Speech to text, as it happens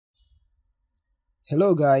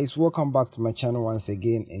Hello guys, welcome back to my channel once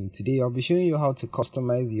again, and today I'll be showing you how to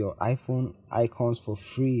customize your iPhone icons for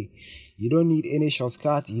free. You don't need any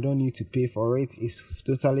shortcut, you don't need to pay for it, it's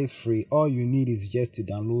totally free. All you need is just to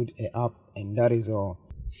download an app, and that is all.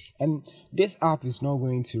 And this app is not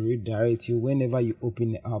going to redirect you whenever you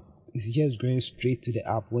open the app. It's just going straight to the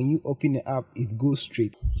app. When you open the app, it goes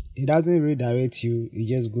straight. It doesn't redirect you, it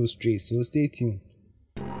just goes straight. So stay tuned.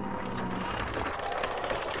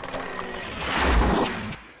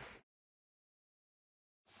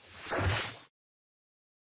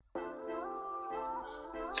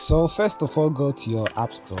 So first of all, go to your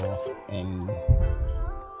app store and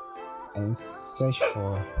search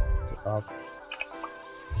for the app.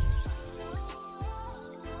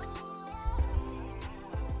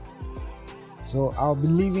 So I'll be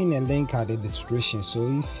leaving a link at the description, so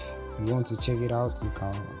if you want to check it out, you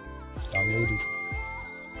can download it.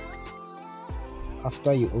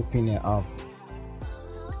 After you open the app,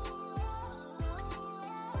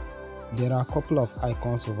 there are a couple of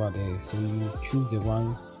icons over there, so you choose the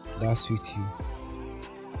one that suits you.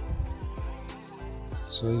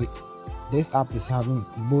 So this app is having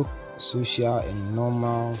both social and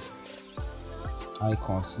normal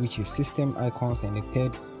icons, which is system icons and the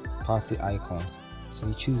third party icons. So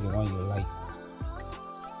you choose the one you like.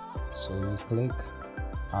 So you click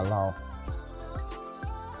allow.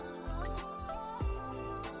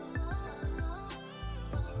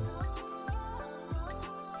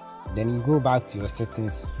 Then you go back to your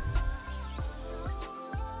settings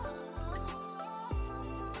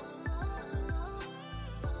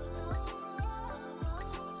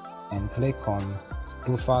and click on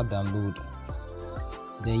profile download.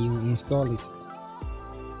 Then you install it.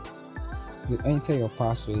 You enter your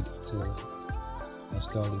password to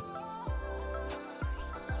install it.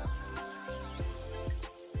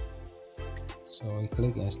 So you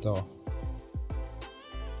click install.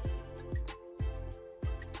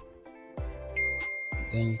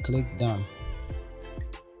 Then you click done.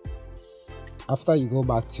 After you go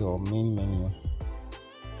back to your main menu,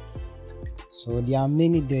 so there are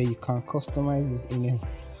many there, you can customize this any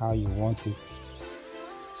how you want it.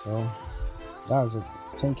 So that's it.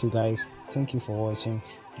 Thank you guys, thank you for watching.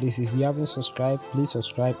 Please, if you haven't subscribed, please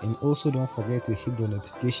subscribe, and also don't forget to hit the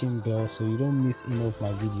notification bell so you don't miss any of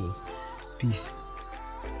my videos. Peace.